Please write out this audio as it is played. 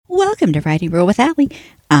Welcome to Writing Rule with Allie.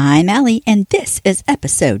 I'm Allie, and this is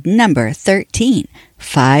episode number 13,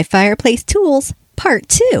 5 Fireplace Tools, Part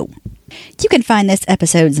 2. You can find this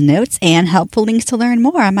episode's notes and helpful links to learn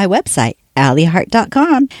more on my website,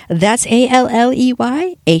 AllieHart.com. That's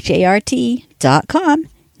AlleyHart.com.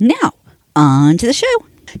 Now, on to the show.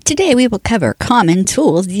 Today we will cover common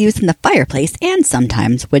tools used in the fireplace and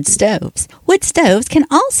sometimes wood stoves. Wood stoves can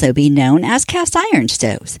also be known as cast iron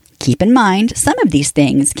stoves. Keep in mind, some of these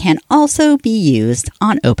things can also be used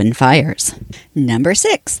on open fires. Number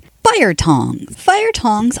 6. Fire tongs. Fire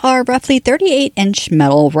tongs are roughly 38-inch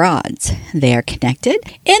metal rods. They are connected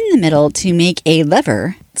in the middle to make a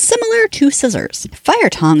lever similar to scissors. Fire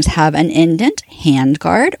tongs have an indent,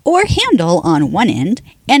 handguard, or handle on one end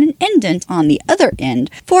and an indent on the other end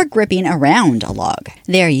for gripping around a log.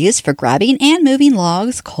 They are used for grabbing and moving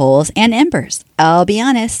logs, coals, and embers. I'll be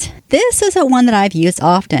honest, this isn't one that I've used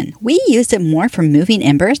often. We used it more for moving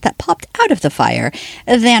embers that popped out of the fire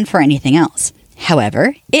than for anything else.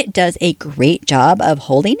 However, it does a great job of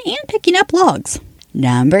holding and picking up logs.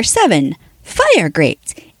 Number 7. Fire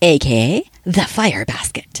grates, aka the fire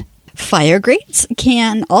basket. Fire grates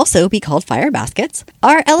can also be called fire baskets,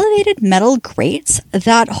 are elevated metal grates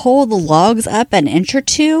that hold the logs up an inch or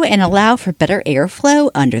two and allow for better airflow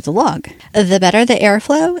under the log. The better the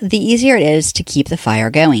airflow, the easier it is to keep the fire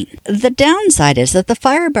going. The downside is that the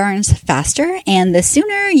fire burns faster and the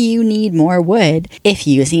sooner you need more wood if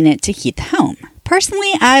using it to heat the home.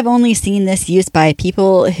 Personally, I've only seen this used by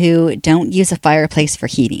people who don't use a fireplace for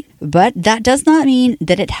heating, but that does not mean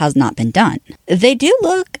that it has not been done. They do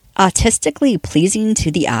look artistically pleasing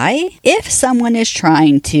to the eye if someone is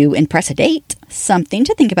trying to impress a date. Something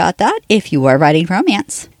to think about that if you are writing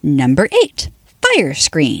romance. Number 8. Fire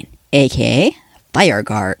screen, aka fire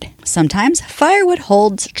guard. Sometimes firewood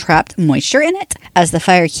holds trapped moisture in it. As the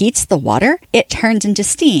fire heats the water, it turns into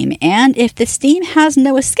steam, and if the steam has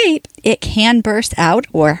no escape, it can burst out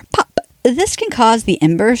or pop. This can cause the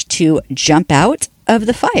embers to jump out of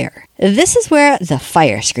the fire. This is where the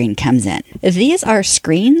fire screen comes in. These are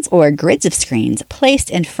screens or grids of screens placed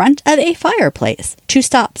in front of a fireplace to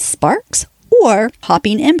stop sparks or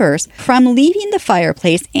popping embers from leaving the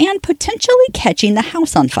fireplace and potentially catching the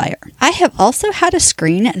house on fire. I have also had a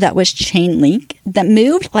screen that was chain link that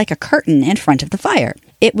moved like a curtain in front of the fire.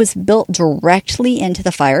 It was built directly into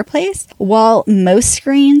the fireplace, while most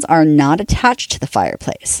screens are not attached to the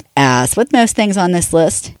fireplace. As with most things on this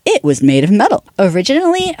list, it was made of metal.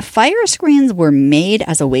 Originally, fire screens were made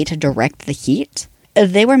as a way to direct the heat.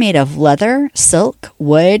 They were made of leather, silk,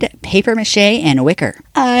 wood, paper mache, and wicker.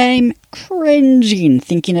 I'm cringing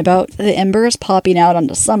thinking about the embers popping out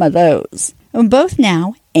onto some of those. Both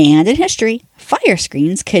now and in history, fire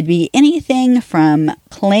screens could be anything from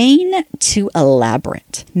plain to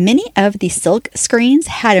elaborate. Many of the silk screens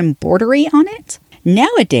had embroidery on it.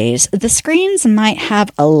 Nowadays, the screens might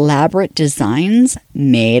have elaborate designs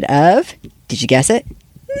made of, did you guess it?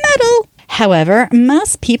 Metal! However,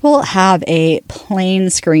 most people have a plain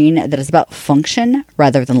screen that is about function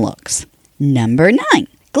rather than looks. Number 9.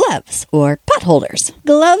 Gloves or pot holders.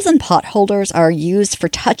 Gloves and pot holders are used for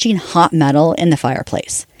touching hot metal in the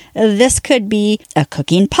fireplace. This could be a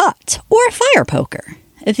cooking pot or a fire poker.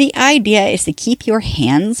 The idea is to keep your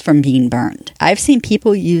hands from being burned. I've seen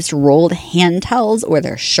people use rolled hand towels or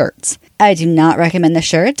their shirts. I do not recommend the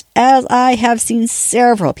shirt, as I have seen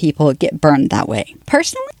several people get burned that way.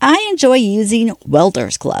 Personally, I enjoy using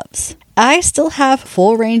welder's gloves. I still have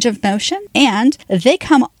full range of motion, and they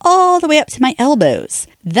come all the way up to my elbows.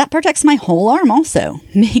 That protects my whole arm also,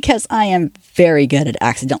 because I am very good at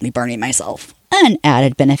accidentally burning myself. An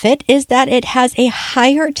added benefit is that it has a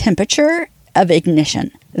higher temperature of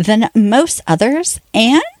ignition than most others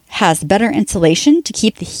and has better insulation to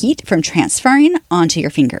keep the heat from transferring onto your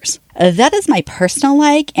fingers. That is my personal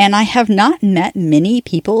like, and I have not met many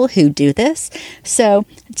people who do this, so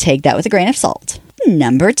take that with a grain of salt.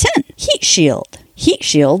 Number 10. Heat shield. Heat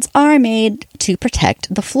shields are made to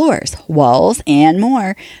protect the floors, walls, and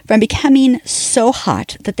more from becoming so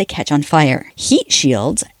hot that they catch on fire. Heat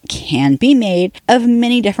shields can be made of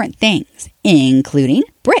many different things, including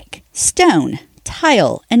brick, stone,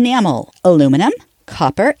 tile, enamel, aluminum,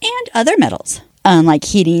 copper, and other metals. Unlike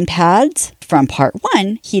heating pads from part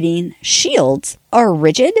 1, heating shields are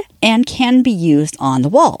rigid and can be used on the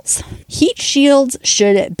walls. Heat shields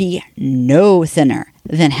should be no thinner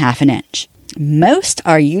than half an inch. Most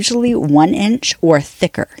are usually 1 inch or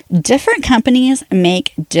thicker. Different companies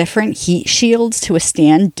make different heat shields to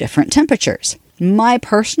withstand different temperatures. My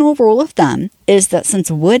personal rule of thumb is that since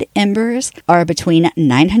wood embers are between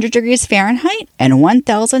 900 degrees Fahrenheit and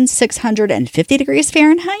 1,650 degrees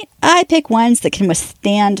Fahrenheit, I pick ones that can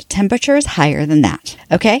withstand temperatures higher than that.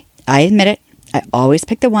 Okay, I admit it. I always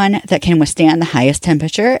pick the one that can withstand the highest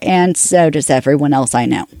temperature, and so does everyone else I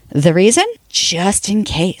know. The reason? Just in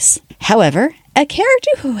case. However, a character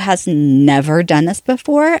who has never done this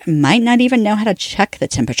before might not even know how to check the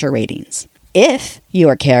temperature ratings. If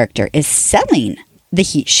your character is selling the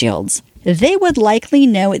heat shields, they would likely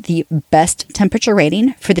know the best temperature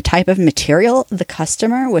rating for the type of material the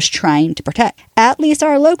customer was trying to protect. At least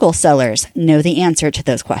our local sellers know the answer to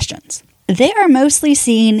those questions. They are mostly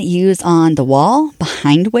seen used on the wall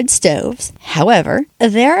behind wood stoves. However,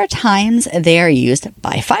 there are times they are used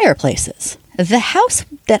by fireplaces. The house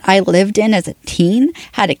that I lived in as a teen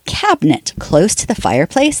had a cabinet close to the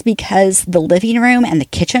fireplace because the living room and the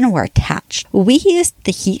kitchen were attached. We used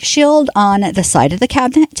the heat shield on the side of the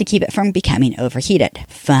cabinet to keep it from becoming overheated.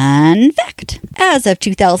 Fun fact! As of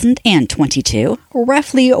 2022,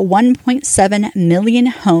 roughly 1.7 million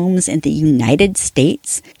homes in the United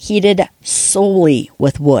States heated solely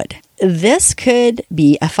with wood. This could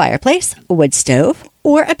be a fireplace, a wood stove,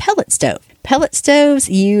 or a pellet stove. Pellet stoves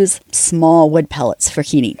use small wood pellets for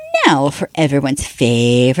heating. Now for everyone's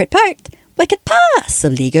favorite part. What could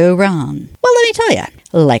possibly go wrong? Well, let me tell you.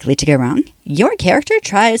 Likely to go wrong. Your character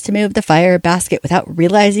tries to move the fire basket without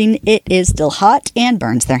realizing it is still hot and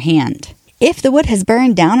burns their hand. If the wood has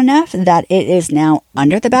burned down enough that it is now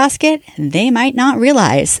under the basket, they might not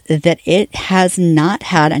realize that it has not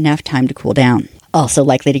had enough time to cool down. Also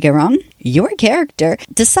likely to go wrong, your character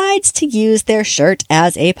decides to use their shirt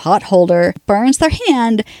as a pot holder, burns their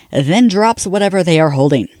hand, then drops whatever they are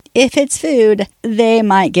holding. If it's food, they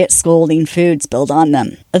might get scalding food spilled on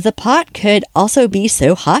them. The pot could also be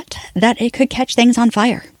so hot that it could catch things on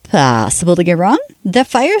fire. Possible to go wrong, the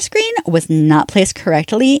fire screen was not placed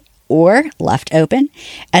correctly or left open,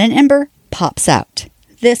 and an ember pops out.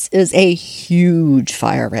 This is a huge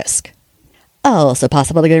fire risk. Also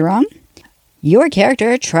possible to go wrong, your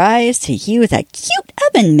character tries to use a cute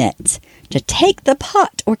oven mitt to take the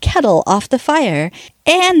pot or kettle off the fire,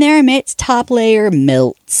 and their mitt's top layer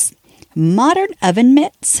melts. Modern oven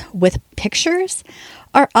mitts with pictures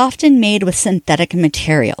are often made with synthetic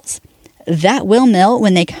materials that will melt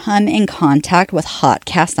when they come in contact with hot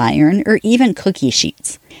cast iron or even cookie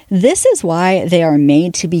sheets. This is why they are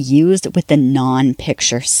made to be used with the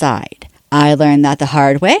non-picture side. I learned that the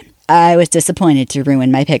hard way. I was disappointed to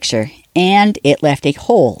ruin my picture, and it left a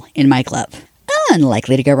hole in my glove.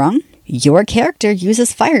 Unlikely to go wrong. Your character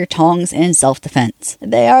uses fire tongs in self-defense.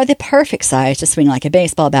 They are the perfect size to swing like a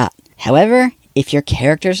baseball bat. However, if your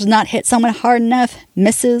character does not hit someone hard enough,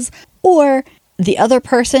 misses, or the other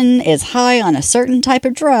person is high on a certain type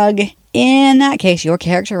of drug, in that case, your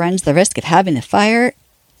character runs the risk of having the fire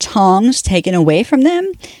tongs taken away from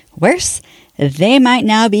them. Worse, they might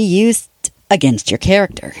now be used against your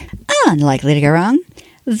character. Unlikely to go wrong,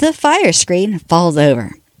 the fire screen falls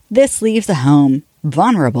over. This leaves the home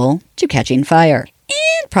vulnerable to catching fire.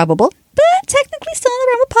 Improbable, but technically still in the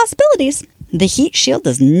realm of possibilities. The heat shield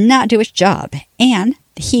does not do its job, and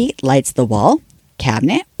the heat lights the wall,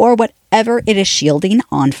 cabinet, or whatever it is shielding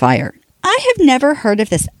on fire. I have never heard of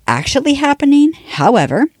this actually happening.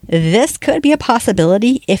 However, this could be a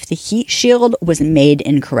possibility if the heat shield was made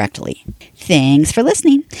incorrectly. Thanks for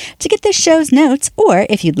listening. To get this show's notes, or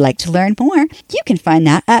if you'd like to learn more, you can find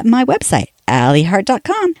that at my website,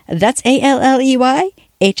 alleyhart.com. That's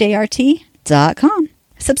ALLEYHART.com.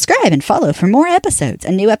 Subscribe and follow for more episodes.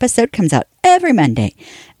 A new episode comes out every Monday.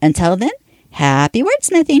 Until then, happy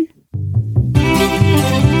wordsmithing.